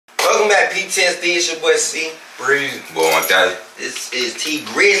Welcome back, P10 It's your boy C. Breezy. Boy, want that? This is T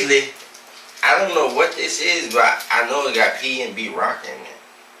Grizzly. I don't know what this is, but I know it got PnB rock in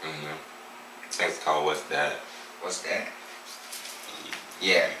it. It's called What's That? What's That?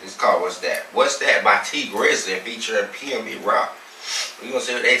 Yeah, it's called What's That? What's That by T Grizzly featuring PnB rock. We gonna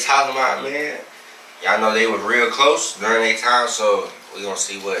see what they talking about, man. Y'all know they were real close during their time, so we gonna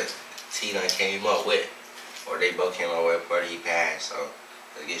see what T done came up with, or they both came up with before he passed. So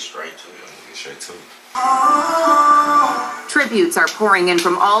let's get straight to it. Tributes are pouring in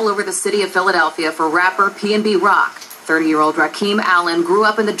from all over the city of Philadelphia for rapper PnB Rock. 30-year-old Rakim Allen grew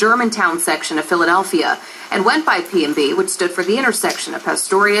up in the Germantown section of Philadelphia and went by PnB, which stood for the intersection of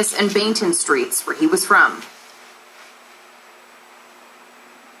Pastorius and Bainton Streets, where he was from.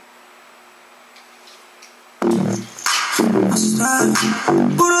 What's that?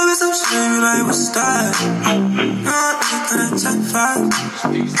 Put up some shit, you like, what's that?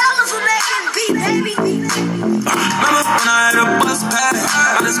 Colors will make it beat, baby. Remember when I had a bus pass?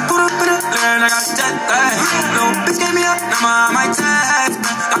 I just put up in the air and I got jet lag. Little bitch gave me up, now my tags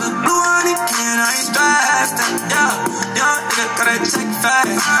back. I just blew on it, I ain't stressed. Yeah, nigga got that check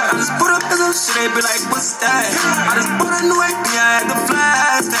fast. I just put up in some shit, they be like, what's that? I just bought a new AP, I had the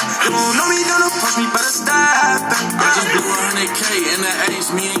flash that. You don't know me, don't push me, better stop. I just blew 100K in the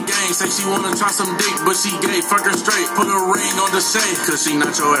H, me and gang. Say she wanna try some dick, but she gay. Fuck her straight, put a ring on the shade. Cause she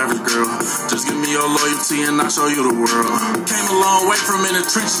not your average girl. Just give me your loyalty and I'll show you the world. Came a long way from in the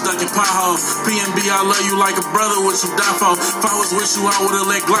trenches, stuck in potholes. PnB, I love you like a brother, what you die for. If I was with you, I would've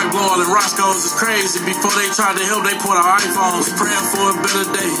let Glock blow all the Roscoe's. It's crazy, before they tried to help, they put our iPhones. Praying for a better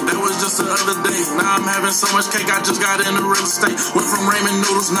day, that was just the other day. Now I'm having so much cake, I just got into real estate. Went from ramen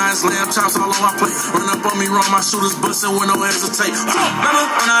noodles, now it's lamb chops all on my plate. Run up on me, run my shooters bustin' with no hesitate. Remember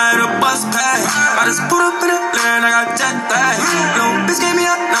when I had a bus pass? I just put up in the air and I got jet lag. Little bitch gave me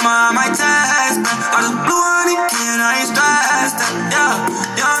up, now my tags back. I just blew on it, I ain't stressed. Yeah,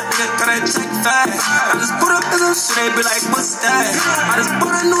 nigga got that check fast. I just put up in some shit, they be like, what's that? I just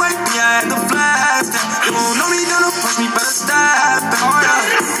bought a new AP, I had the flash that. You don't know me, don't push me, better stop. Oh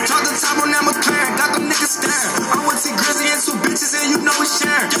yeah, drop the top on that McLaren, got them niggas staring. I went to Grizzley and two bitches and you know we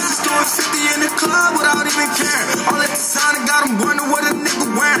sharing. Just doing 50 in the club without even caring. All at the sign, I got them wondering what a nigga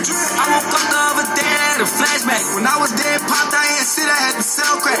wearing. I woke up the other day, I had a flashback. When I was dead, popped, I ain't shit, I had to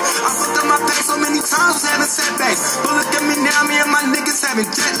sell crack. I fucked up my pants so many times, was having setbacks. But look at me now, me and my niggas having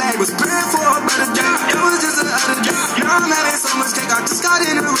jet lag. Was praying for a better day, it was just another day. Now I'm having so much cake, I just got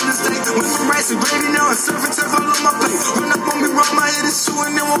into real estate. Went from rice and gravy, now I'm surfing turf all on my plate. Run up on me, roll my head and shoe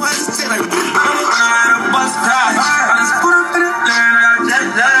and then won't hesitate. Like, I had a bus crash, I just put up in the air and I got jet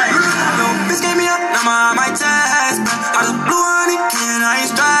lag. Little bitch gave me up, now my tags back. I just blew on it, I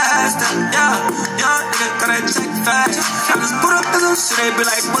ain't stressed. Yeah, nigga got that check fast. I just put up in some shit, they be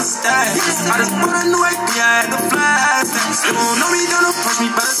like, what's that? I just bought a new AP, I had the flash. You don't know me, don't push me,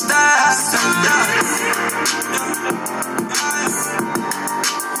 better stop.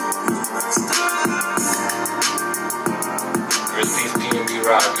 Release PnB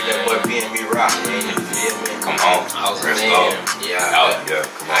rock, that boy PnB rock, man. You feel me? Come on. Let's go. Yeah. Yeah,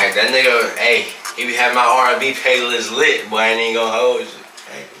 come on. That nigga, hey, he be having my R&B playlist lit, boy. I ain't gonna hold you.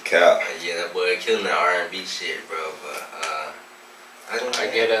 Ain't cap. Yeah, that boy killing that R&B shit, bro. But I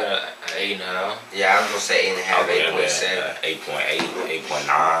get a 8 now. yeah, I was gonna say 8.5, 8.7, 8.8, 8.9.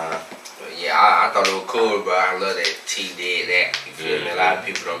 But yeah, I thought it was cool, bro. I love that T did that. You feel me? A lot of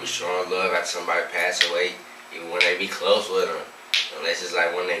people don't be showing love after somebody pass away, even when they be close with them. Unless it's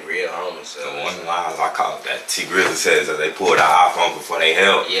like when they real homies. So The one line I caught that T Grizzly says that they pulled our iPhone before they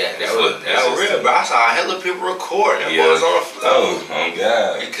helped. yeah, that was real, bro. I saw a hella people record. That boy was on the floor. Oh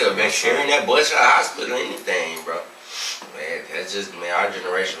God. You could have been sharing that boy to the hospital or anything, bro. Man, that's just, man, our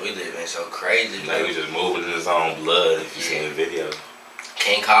generation we live in so crazy. Like we just moving in his own blood. If you see the video,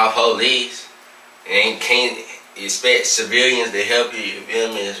 Can't call police. And can't expect civilians to help you. You feel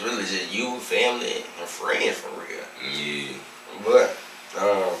me? It's really just you, family, and friends for real. yeah. But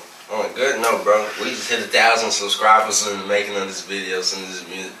on a good note, bro, we just hit 1,000 subscribers in the making of this video since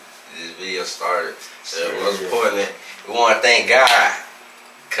this video started. So most importantly, we want to thank God,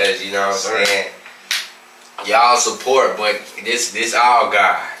 cause you know what I'm saying. Y'all support, but this all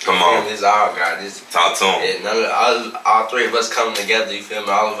God. Come on, this all God. This talk to him. All three of us coming together. You feel me?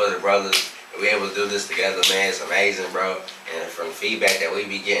 All of us are brothers. We able to do this together, man. It's amazing, bro. And from the feedback that we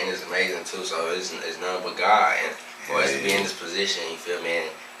be getting is amazing too. So it's nothing but God. And for us to be in this position, you feel me? And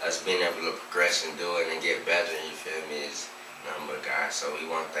us being able to progress and do it and get better, you feel me? Is nothing but God. So we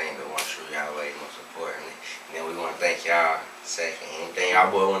want to thank the one true Yahweh most importantly. And then we want to thank y'all second. Anything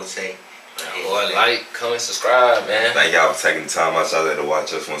y'all boy want to say Boy, like, comment, subscribe, man. Thank y'all for taking the time out y'all to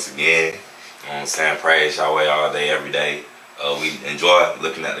watch us once again. You know what I'm saying? Praise y'all way all day, every day. We enjoy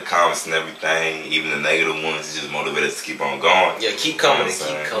looking at the comments and everything, even the negative ones. It just motivate us to keep on going. Yeah, keep coming and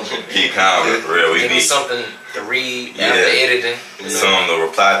keep coming. Keep commenting, for real. We Give me need something to read after editing. Something to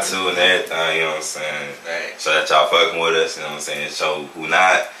reply to and everything, you know what I'm saying? Right. So that y'all fucking with us, you know what I'm saying? Show who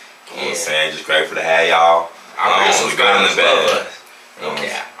not, you know what I'm saying? Just grateful to have y'all. We good in the bed.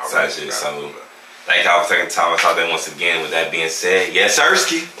 Okay. Shit. So, thank y'all for taking the time to talk to once again. With that being said, yes,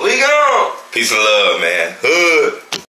 Ersky. We gone. Peace and love, man. Hood.